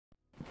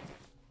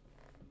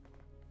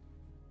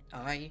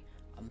I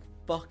am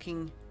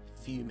fucking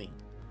fuming.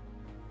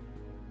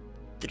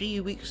 3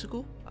 weeks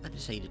ago, I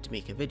decided to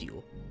make a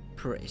video.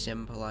 Pretty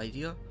simple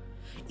idea.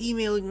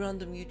 Emailing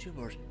random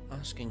YouTubers,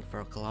 asking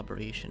for a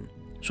collaboration.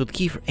 So the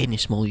key for any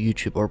small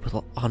YouTuber with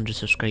 100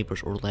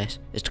 subscribers or less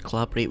is to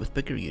collaborate with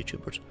bigger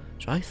YouTubers.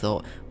 So I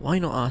thought, why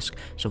not ask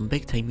some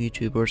big time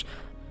YouTubers,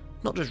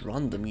 not just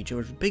random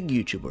YouTubers, big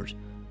YouTubers,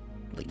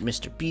 like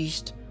Mr.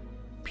 Beast,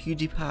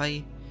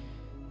 PewDiePie,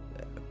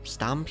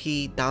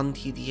 Stampy,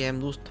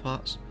 DanTDM, those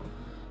twats.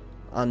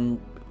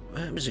 And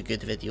it was a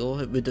good video.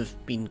 It would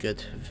have been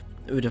good.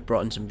 It would have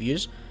brought in some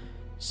views.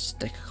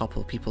 Stick a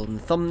couple of people in the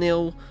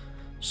thumbnail,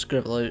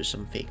 scribble out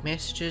some fake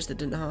messages that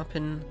didn't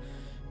happen.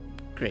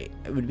 Great.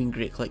 It would have been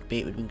great clickbait,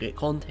 it would have been great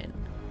content.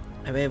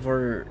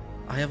 However,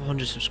 I have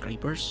 100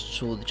 subscribers,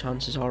 so the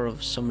chances are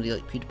of somebody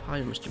like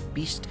PewDiePie or Mr.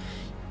 Beast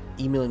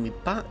emailing me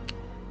back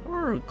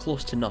are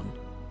close to none.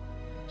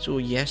 So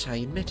yes, I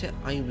admit it,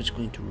 I was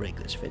going to rig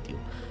this video.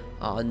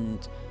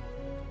 And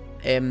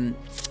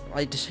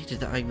I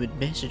decided that I would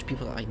message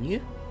people that I knew,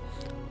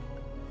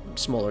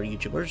 smaller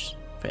YouTubers,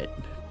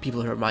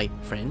 people who are my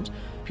friends,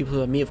 people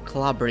who I may have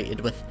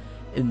collaborated with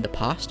in the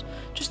past,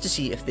 just to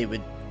see if they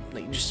would,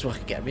 just so I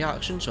could get a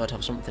reaction, so I'd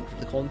have something for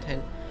the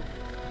content.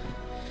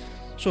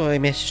 So I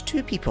messaged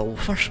two people.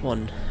 First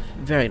one,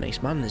 very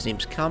nice man, his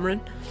name's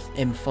Cameron,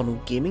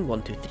 Funnel Gaming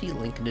 123,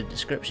 link in the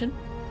description,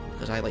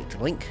 because I like to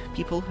link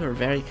people who are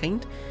very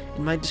kind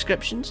in my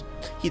descriptions.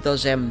 He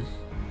does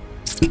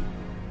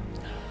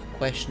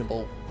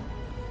questionable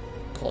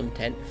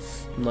content.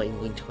 I'm not even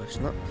going to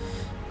question that.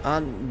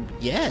 And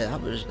yeah,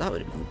 that would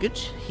have been good.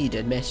 He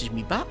did message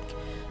me back,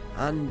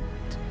 and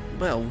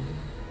well,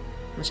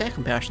 the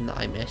second person that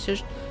I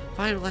messaged,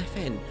 Viral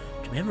FN.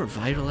 Do you remember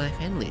Viral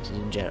FN, ladies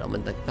and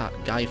gentlemen, like that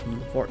guy from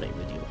the Fortnite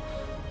video?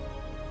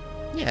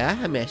 Yeah,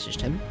 I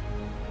messaged him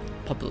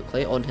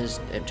publicly on his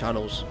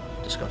channel's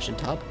discussion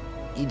tab.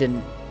 He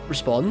didn't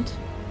respond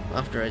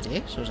after a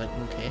day, so I was like,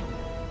 okay,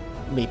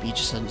 maybe he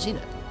just hadn't seen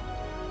it.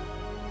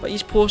 But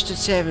he's posted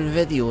 7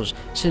 videos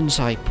since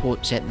I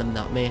sent them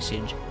that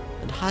message.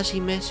 And has he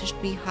messaged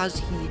me? Has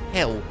he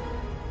hell?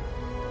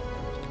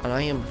 And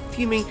I am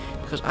fuming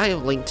because I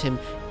have linked him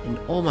in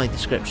all my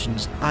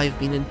descriptions I've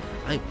been in.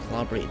 I've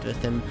collaborated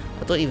with him.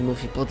 I don't even know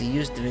if he bloody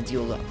used the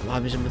video that I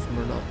was in with him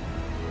or not.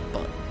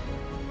 But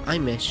I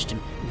messaged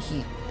him and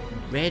he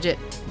read it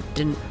and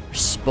didn't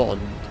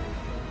respond.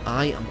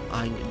 I am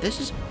angry. This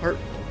is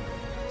hurtful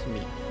to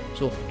me.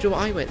 So, do you know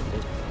what I went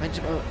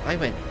through? I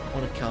went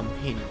on a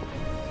campaign.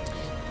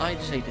 I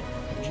decided,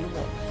 do you know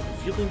what?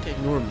 If you're going to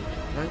ignore me,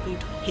 then I'm going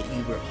to hit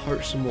you where it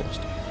hurts the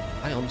most.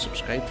 I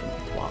unsubscribed from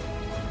the twat.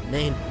 And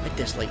then I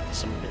disliked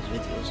some of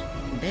his videos.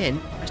 And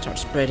then I start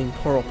spreading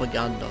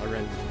propaganda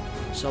around.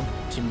 Sub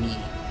to me,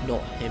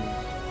 not him.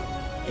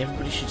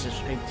 Everybody should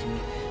subscribe to me.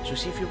 So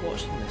see if you're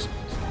watching this,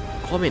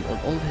 comment on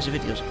all of his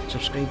videos,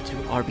 subscribe to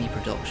RB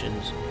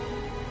Productions.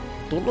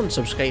 Don't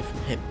unsubscribe from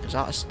him,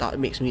 because that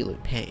makes me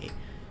look petty.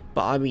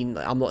 But I mean,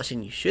 I'm not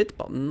saying you should,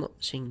 but I'm not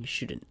saying you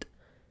shouldn't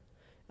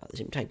at the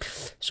same time.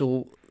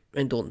 So,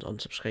 and don't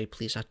unsubscribe,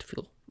 please. I have to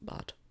feel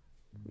bad.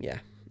 Yeah,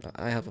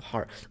 I have a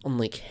heart.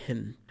 Unlike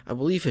him, I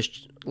will leave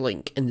his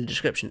link in the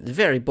description at the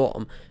very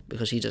bottom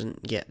because he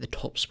doesn't get the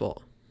top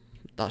spot.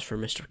 That's for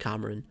Mr.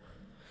 Cameron,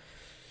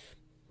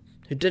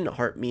 who didn't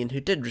hurt me and who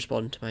did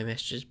respond to my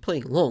messages,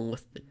 playing along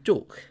with the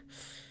joke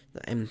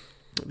that it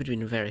would have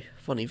been a very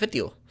funny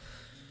video.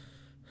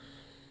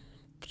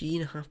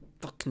 3.5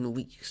 fucking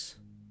weeks.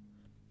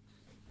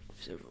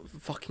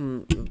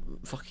 Fucking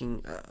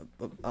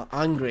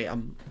angry.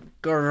 I'm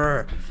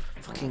grr,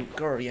 fucking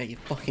grr. Yeah, you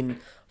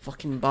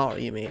fucking bar,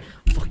 you mate.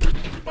 Fucking.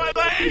 Bye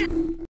bye.